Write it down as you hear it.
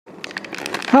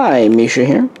Hi, Misha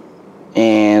here,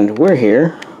 and we're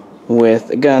here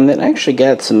with a gun that actually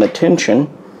got some attention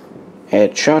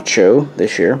at SHOT Show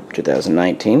this year,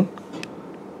 2019.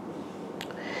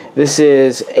 This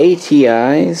is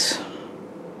ATI's,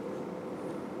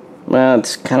 well,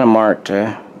 it's kind of marked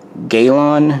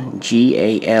Galil,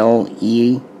 G-A-L-E-O-N,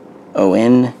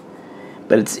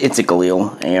 but it's a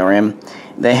Galil, ARM.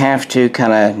 They have to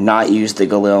kind of not use the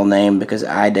Galil name because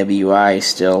IWI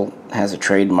still has a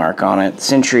trademark on it.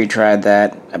 Century tried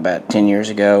that about 10 years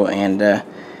ago and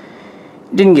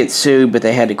didn't get sued, but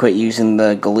they had to quit using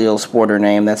the Galil sporter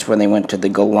name. That's when they went to the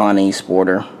Galani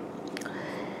sporter.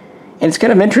 And it's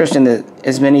kind of interesting that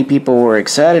as many people were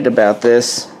excited about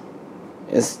this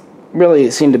as really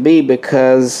it seemed to be,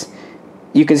 because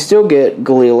you can still get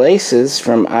Galil Aces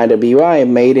from IWI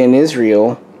made in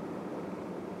Israel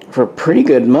for pretty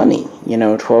good money, you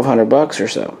know, $1,200 or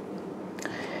so.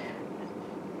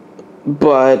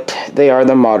 But they are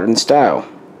the modern style.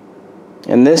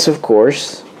 And this, of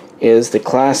course, is the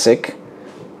classic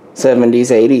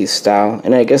 70s, 80s style.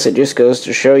 And I guess it just goes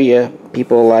to show you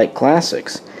people like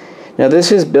classics. Now,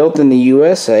 this is built in the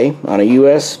USA on a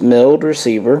US milled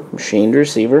receiver, machined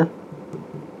receiver,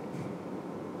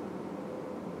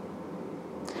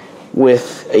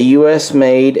 with a US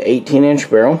made 18-inch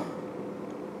barrel.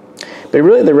 But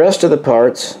really the rest of the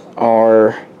parts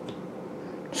are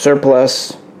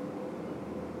surplus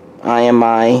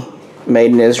IMI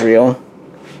made in Israel.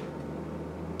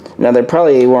 Now they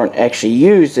probably weren't actually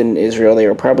used in Israel. They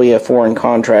were probably a foreign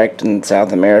contract in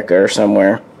South America or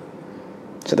somewhere.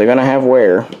 So they're going to have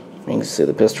wear. You can see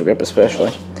the pistol grip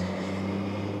especially.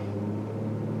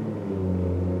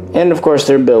 And of course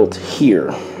they're built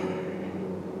here.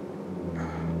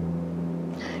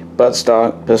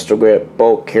 Buttstock, pistol grip,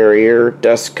 bolt carrier,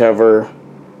 dust cover,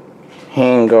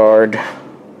 handguard,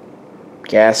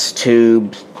 gas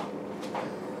tube,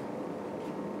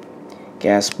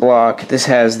 gas block. This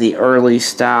has the early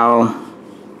style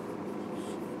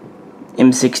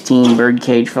M16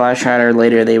 birdcage flash hider.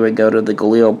 Later they would go to the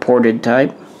Galil ported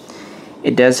type.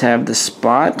 It does have the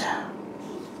spot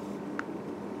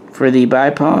for the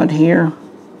bipod here,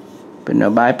 but no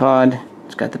bipod.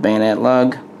 It's got the bayonet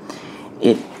lug.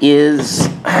 It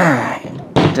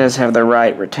does have the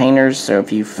right retainers, so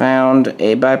if you found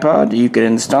a bipod, you could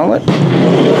install it.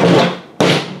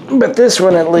 But this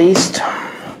one, at least,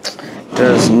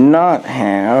 does not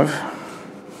have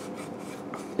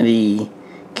the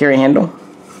carry handle,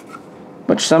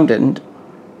 which some didn't.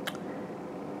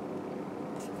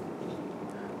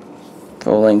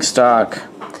 Full-length stock.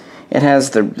 It has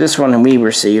this one we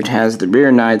received has the rear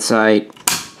night sight,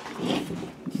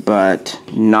 but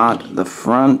not the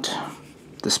front.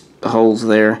 The holes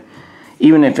there.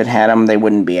 Even if it had them, they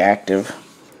wouldn't be active.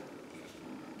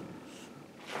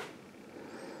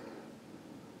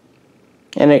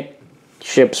 And it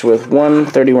ships with one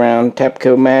 30-round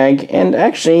Tapco mag, and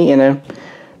actually in a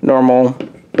normal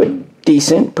but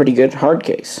decent, pretty good hard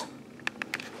case.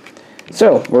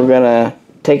 So we're gonna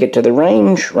take it to the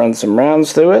range, run some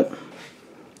rounds through it,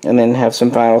 and then have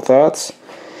some final thoughts.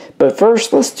 But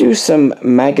first, let's do some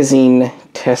magazine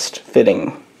test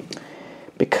fitting.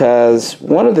 Because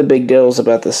one of the big deals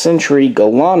about the Century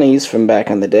Galanis from back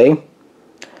in the day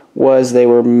was they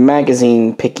were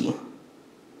magazine picky.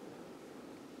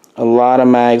 A lot of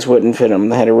mags wouldn't fit them.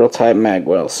 They had a real tight mag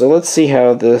well. So let's see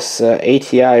how this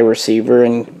ATI receiver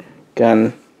and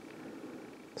gun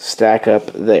stack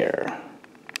up there.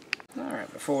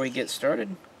 Alright, before we get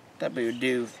started, thought we would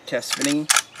do test fitting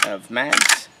of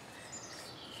mags.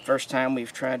 First time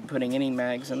we've tried putting any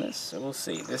mags in this, so we'll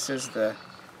see. This is the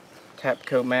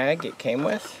Tapco mag it came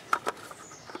with.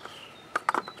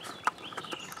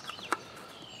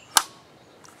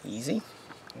 Easy.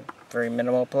 Very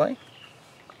minimal play.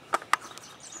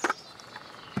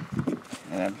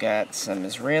 And I've got some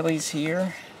Israelis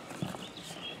here.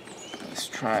 Let's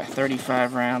try a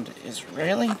 35 round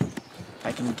Israeli. If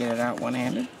I can get it out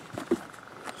one-handed.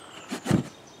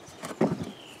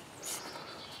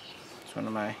 It's one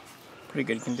of my pretty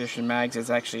good condition mags. It's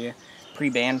actually a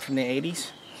pre-banned from the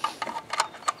 80s.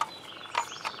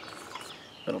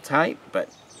 A little tight, but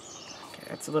okay,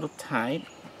 that's a little tight.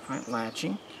 Front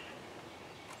latching.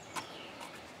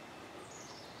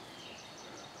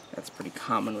 That's pretty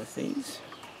common with these.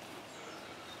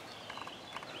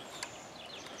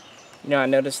 You know, I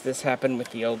noticed this happened with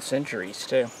the old Centuries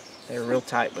too. They were real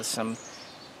tight with some,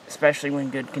 especially when in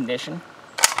good condition.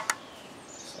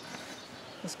 So,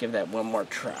 let's give that one more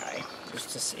try,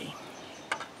 just to see.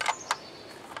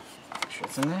 Make sure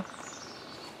it's in there.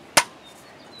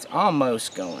 It's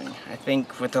almost going. I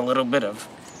think with a little bit of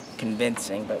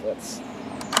convincing, but let's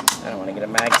I don't want to get a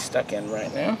mag stuck in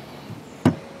right now.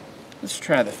 Let's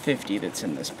try the 50 that's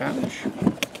in this pouch.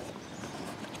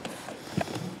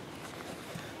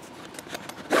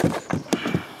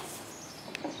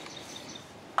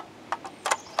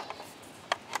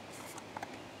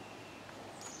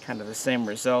 Kind of the same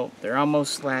result. They're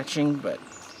almost latching, but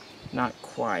not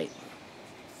quite.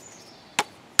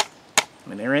 I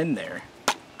mean, they're in there.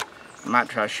 I might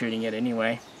try shooting it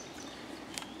anyway.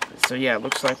 So yeah, it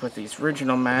looks like with these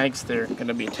original mags, they're going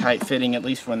to be tight fitting, at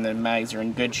least when the mags are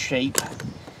in good shape.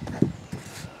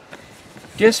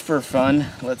 Just for fun,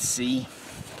 let's see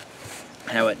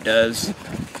how it does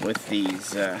with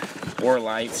these bore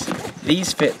lights.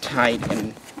 These fit tight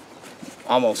in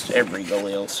almost every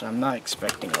Galil, so I'm not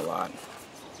expecting a lot.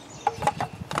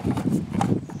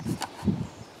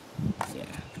 Yeah.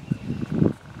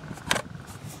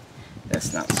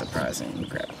 That's not surprising. We'll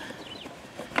grab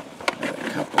another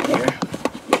couple here.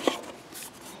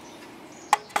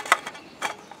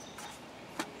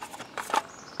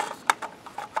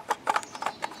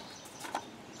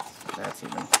 That's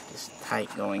even just tight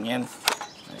going in.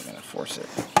 I'm going to force it.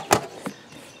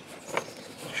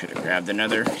 Should have grabbed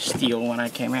another steel when I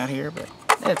came out here, but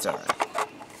it's alright.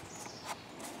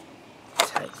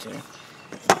 Tight too.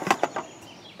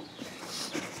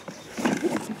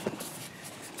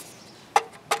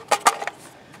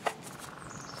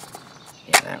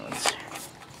 Yeah, that one's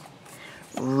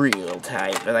real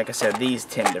tight, but like I said, these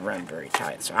tend to run very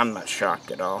tight, so I'm not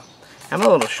shocked at all. I'm a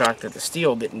little shocked that the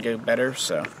steel didn't go better,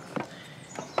 so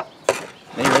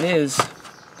there it is.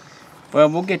 Well,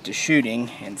 we'll get to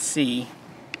shooting and see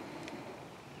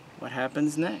what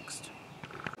happens next.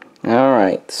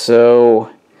 Alright,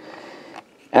 so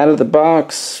out of the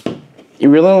box, you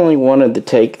really only wanted to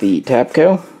take the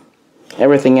Tapco.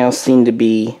 Everything else seemed to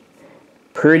be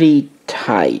pretty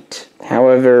tight.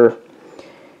 However,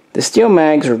 the steel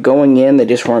mags were going in, they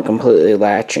just weren't completely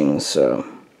latching, so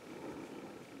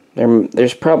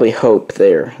there's probably hope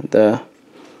there. The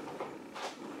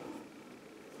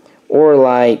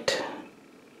Orlight,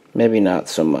 maybe not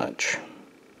so much.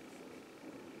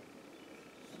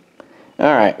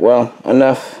 Alright, well,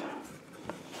 enough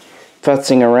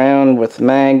futzing around with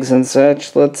mags and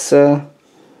such. Let's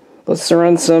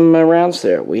run some rounds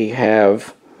there. We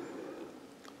have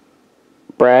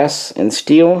brass and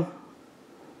steel.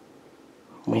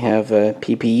 We have a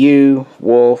PPU,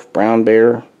 wolf, brown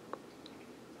bear,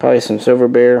 probably some silver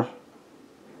bear.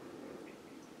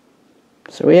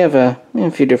 So we have a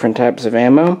few different types of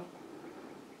ammo.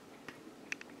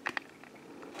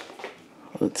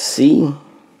 Let's see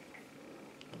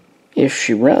if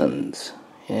she runs,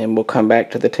 and we'll come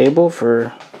back to the table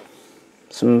for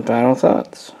some final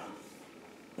thoughts.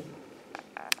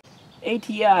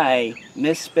 ATI,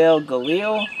 misspelled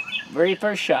Galil, very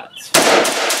first shots.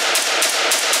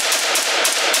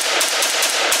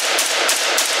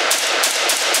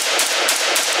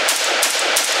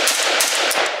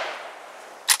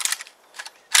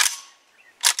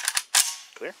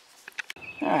 Clear.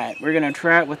 Alright, we're going to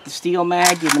try it with the steel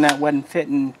mag, even though it wasn't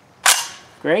fitting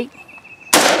great.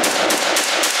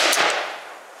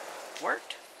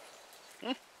 Worked.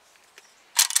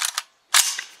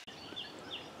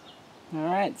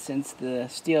 Alright, since the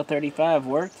steel 35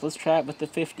 worked, let's try it with the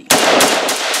 50.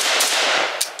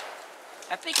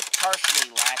 I think it's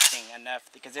partially latching enough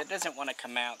because it doesn't want to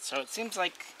come out, so it seems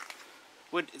like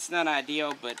it's not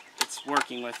ideal, but it's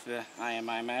working with the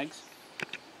IMI mags.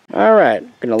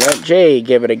 Alright, gonna let Jay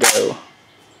give it a go.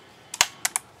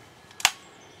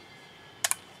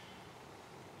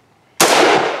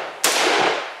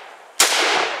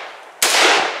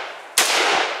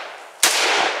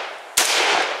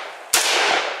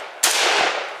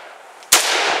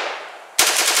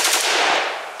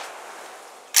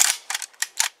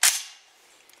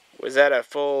 Was that a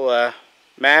full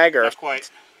mag or? Not quite.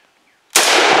 There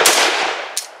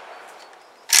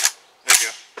you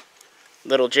go.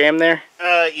 Little jam there?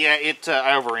 Yeah,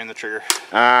 I overran the trigger.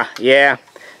 Yeah.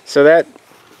 So that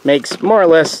makes more or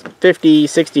less 50,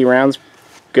 60 rounds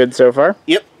good so far.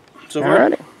 Yep. So far.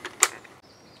 Alrighty.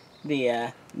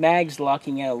 The mag's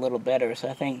locking in a little better, so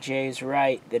I think Jay's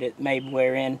right that it may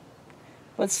wear in.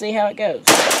 Let's see how it goes.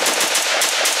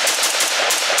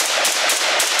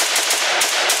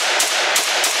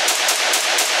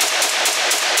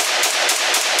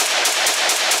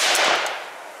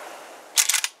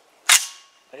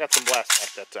 I got some blast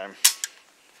back that time.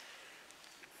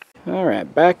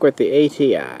 Alright, back with the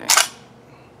ATI.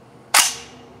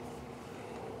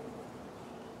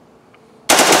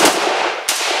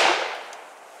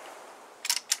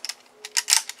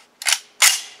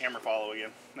 Hammer follow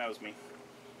again. That was me.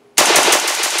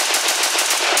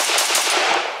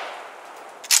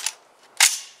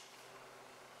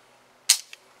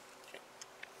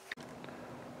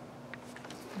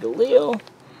 Galil.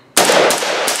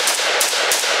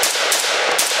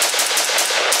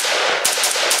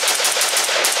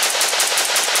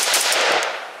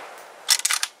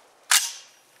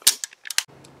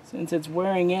 Since it's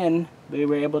wearing in, we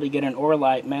were able to get an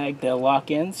Orlight mag to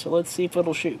lock in, so let's see if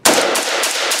it'll shoot.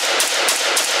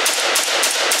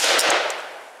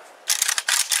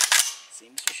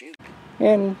 Seems to shoot.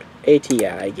 And ATI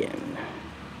again.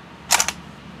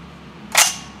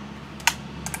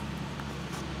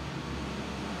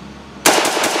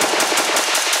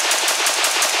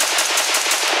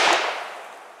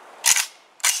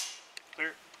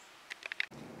 Clear.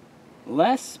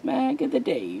 Last mag of the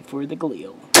day for the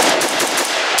Galil.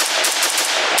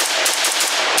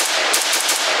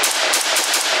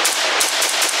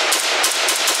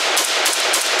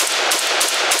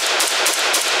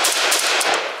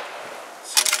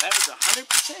 So that was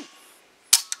 100%.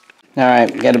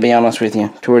 Alright, gotta be honest with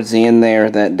you. Towards the end there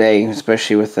that day,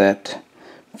 especially with that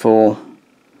full,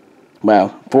 well,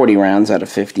 40 rounds out of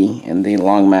 50 in the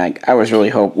long mag, I was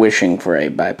really wishing for a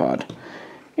bipod.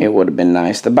 It would have been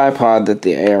nice. The bipod that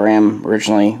the ARM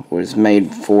originally was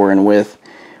made for and with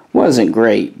wasn't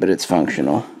great, but it's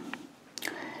functional.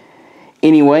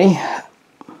 Anyway,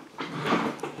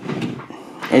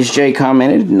 as Jay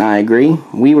commented, and I agree,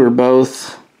 we were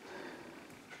both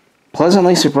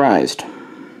pleasantly surprised.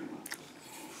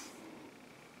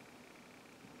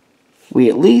 We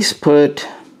at least put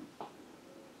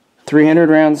 300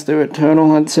 rounds through it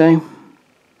total, I'd say.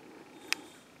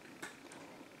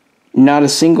 Not a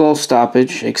single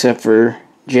stoppage except for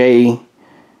Jay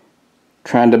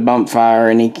trying to bump fire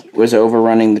and he was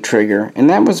overrunning the trigger. And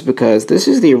that was because this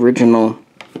is the original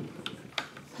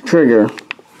trigger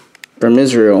from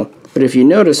Israel. But if you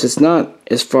notice, it's not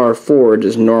as far forward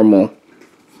as normal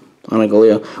on a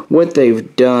Galil. What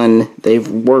they've done, they've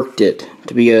worked it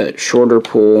to be a shorter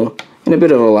pull and a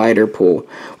bit of a lighter pull,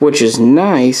 which is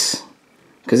nice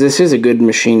because this is a good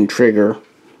machine trigger.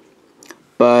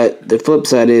 But the flip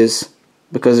side is,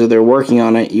 because of their working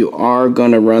on it, you are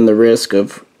going to run the risk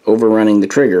of overrunning the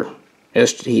trigger,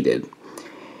 as he did.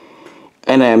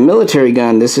 In a military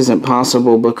gun, this isn't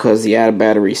possible because the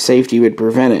out-of-battery safety would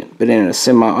prevent it. But in a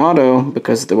semi-auto,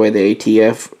 because of the way the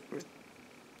ATF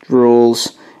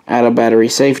rules out-of-battery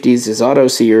safeties as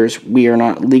auto-sears, we are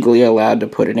not legally allowed to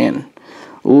put it in.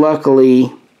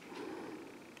 Luckily,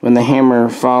 when the hammer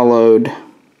followed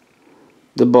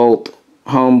the bolt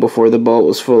home before the bolt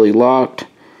was fully locked,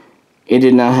 it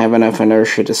did not have enough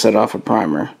inertia to set off a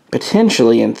primer.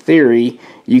 Potentially, in theory,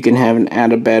 you can have an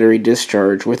out-of-battery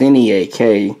discharge with any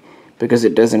AK because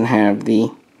it doesn't have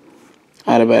the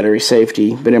out-of-battery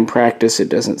safety, but in practice it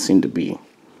doesn't seem to be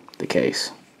the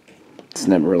case. It's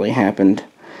never really happened.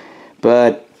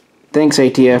 But thanks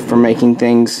ATF for making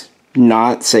things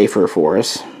not safer for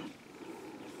us.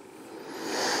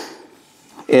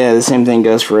 Yeah, the same thing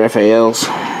goes for FALs.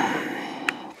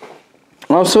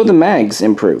 Also, the mags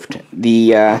improved.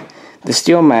 The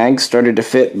steel mags started to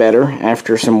fit better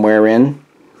after some wear in.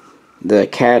 The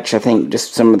catch, I think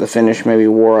just some of the finish maybe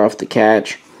wore off the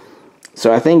catch.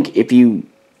 So I think if you,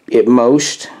 at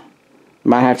most,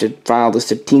 might have to file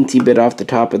just a teensy bit off the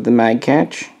top of the mag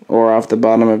catch or off the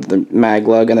bottom of the mag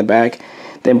lug in the back.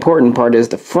 The important part is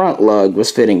the front lug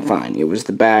was fitting fine. It was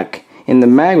the back, and the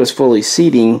mag was fully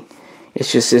seating.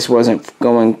 It's just this wasn't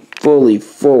going fully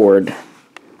forward.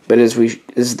 But as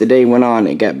the day went on,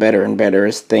 it got better and better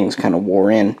as things kind of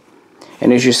wore in.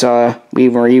 And as you saw, we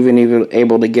were even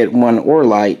able to get one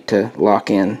Orlight to lock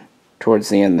in towards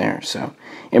the end there. So,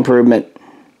 improvement,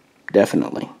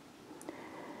 definitely.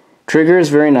 Trigger is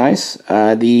very nice.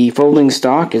 The folding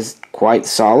stock is quite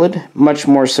solid, much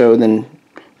more so than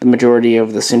the majority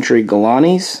of the Century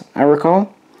Galanis, I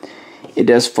recall. It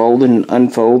does fold and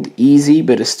unfold easy,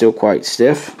 but is still quite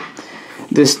stiff.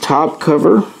 This top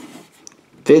cover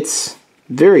fits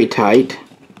very tight,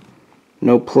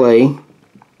 no play.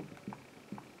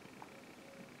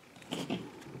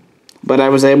 But I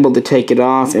was able to take it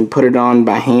off and put it on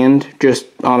by hand,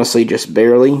 honestly just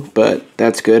barely, but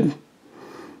that's good.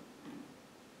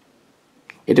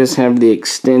 It does have the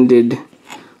extended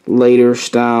later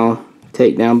style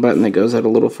takedown button that goes out a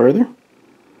little further.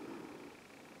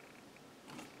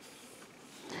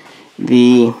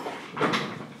 The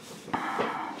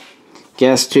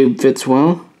gas tube fits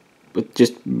well, with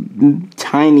just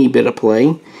tiny bit of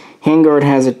play. Handguard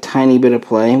has a tiny bit of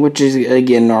play, which is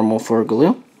again normal for a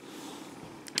Galil.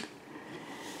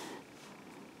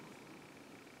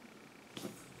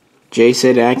 Jay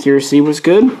said accuracy was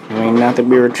good. I mean, not that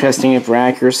we were testing it for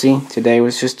accuracy. Today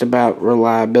was just about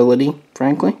reliability,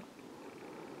 frankly.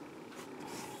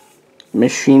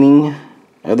 Machining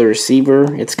of the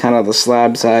receiver. It's kind of the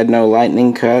slab side, no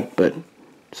lightning cut, but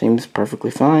seems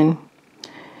perfectly fine.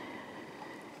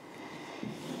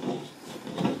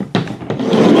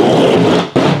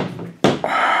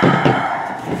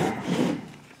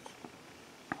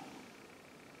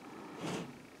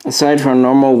 Aside from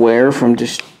normal wear from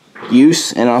just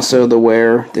use and also the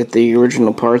wear that the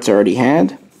original parts already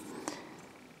had,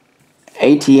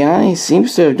 ATI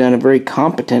seems to have done a very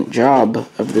competent job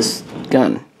of this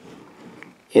gun.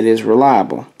 It is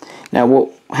reliable. Now,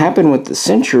 what happened with the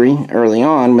Century early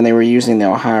on when they were using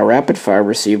the Ohio rapid fire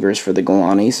receivers for the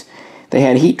Galanis, they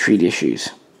had heat treat issues.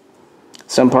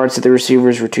 Some parts of the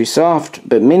receivers were too soft,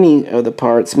 but many of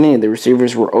the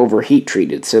receivers were over heat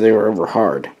treated, so they were over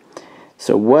hard.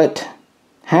 So what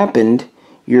happened,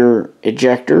 your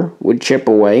ejector would chip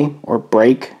away or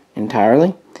break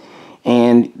entirely,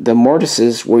 and the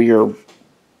mortises where your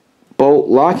bolt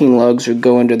locking lugs would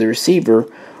go into the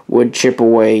receiver would chip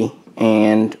away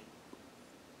and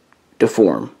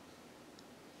deform.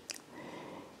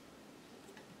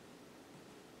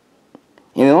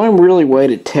 And the only really way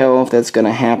to tell if that's going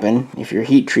to happen, if your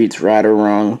heat treat's right or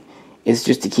wrong, is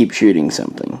just to keep shooting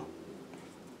something.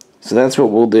 So that's what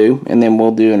we'll do, and then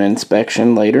we'll do an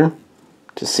inspection later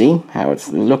to see how it's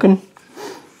looking.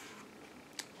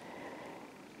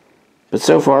 But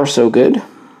so far, so good.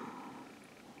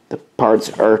 The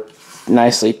parts are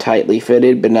nicely tightly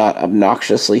fitted, but not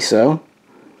obnoxiously so.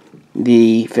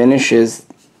 The finish is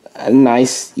a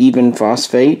nice, even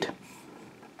phosphate.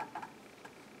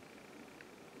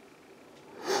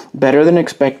 Better than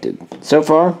expected. So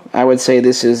far, I would say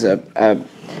this is a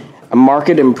marked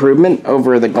improvement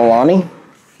over the Galani.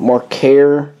 More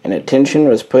care and attention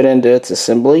was put into its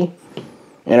assembly.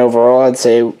 And overall, I'd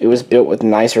say it was built with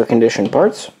nicer conditioned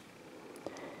parts.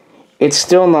 It's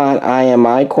still not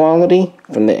IMI quality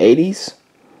from the 80s,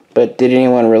 but did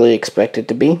anyone really expect it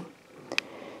to be?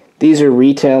 These are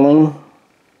retailing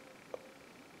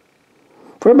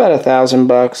for about $1,000,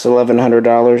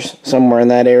 $1,100, somewhere in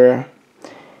that area.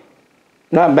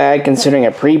 Not bad considering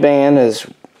a pre-ban is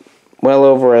well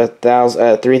over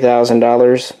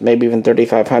 $3,000, maybe even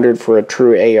 $3,500 for a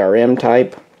true ARM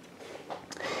type.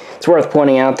 It's worth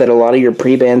pointing out that a lot of your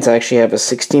pre-bans actually have a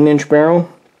 16-inch barrel,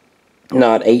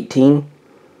 not 18,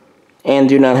 and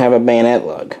do not have a bayonet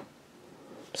lug.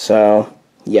 So,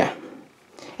 yeah.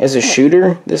 As a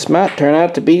shooter, this might turn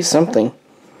out to be something.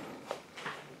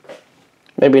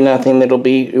 Maybe nothing that'll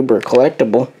be uber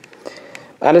collectible.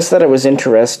 I just thought it was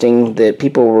interesting that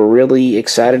people were really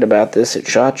excited about this at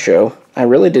SHOT Show. I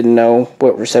really didn't know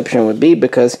what reception would be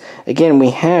because, again,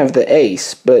 we have the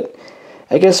Ace, but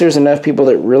I guess there's enough people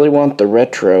that really want the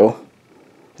retro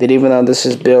that even though this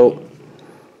is built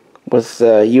with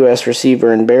U.S.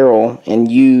 receiver and barrel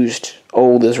and used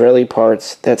old Israeli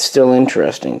parts, that's still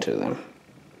interesting to them.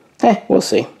 We'll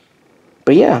see.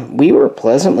 But yeah, we were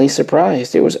pleasantly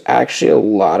surprised. It was actually a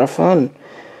lot of fun.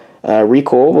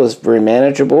 Recoil was very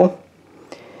manageable.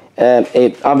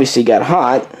 It obviously got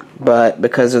hot, but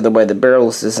because of the way the barrel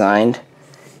is designed,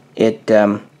 it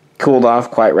cooled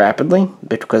off quite rapidly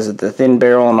because of the thin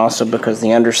barrel and also because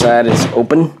the underside is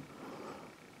open.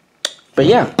 But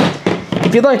yeah,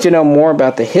 if you'd like to know more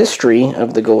about the history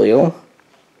of the Galil,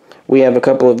 we have a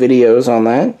couple of videos on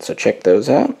that, so check those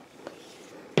out.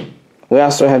 We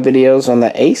also have videos on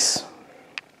the Ace.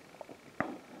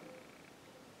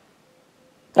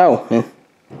 Oh,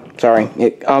 sorry,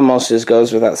 it almost just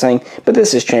goes without saying, but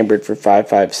this is chambered for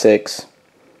 5.56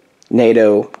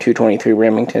 NATO 223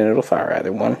 Remington. It'll fire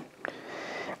either one.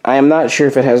 I am not sure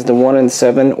if it has the 1 in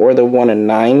 7 or the 1 in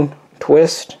 9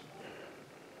 twist.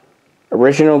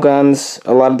 Original guns,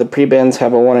 a lot of the pre-bans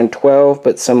have a 1 in 12,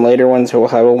 but some later ones will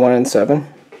have a 1 in 7.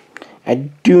 I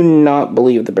do not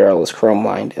believe the barrel is chrome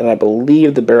lined, and I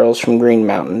believe the barrel is from Green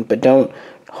Mountain, but don't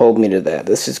hold me to that.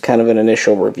 This is kind of an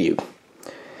initial review.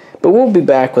 But we'll be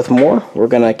back with more. We're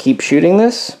going to keep shooting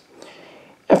this.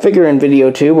 I figure in video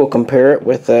 2 we'll compare it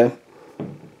with the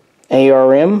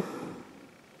ARM.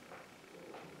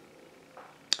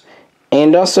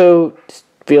 And also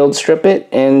field strip it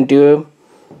and do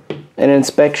an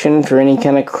inspection for any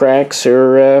kind of cracks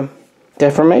or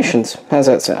deformations. How's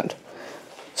that sound?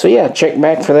 So yeah, check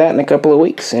back for that in a couple of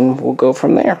weeks and we'll go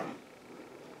from there.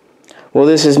 Well,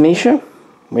 this is Misha.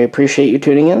 We appreciate you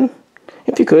tuning in.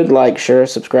 If you could, like, share,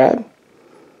 subscribe.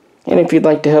 And if you'd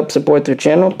like to help support the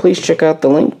channel, please check out the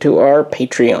link to our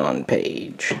Patreon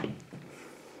page.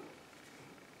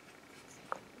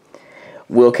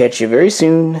 We'll catch you very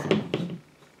soon.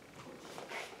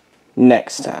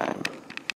 Next time.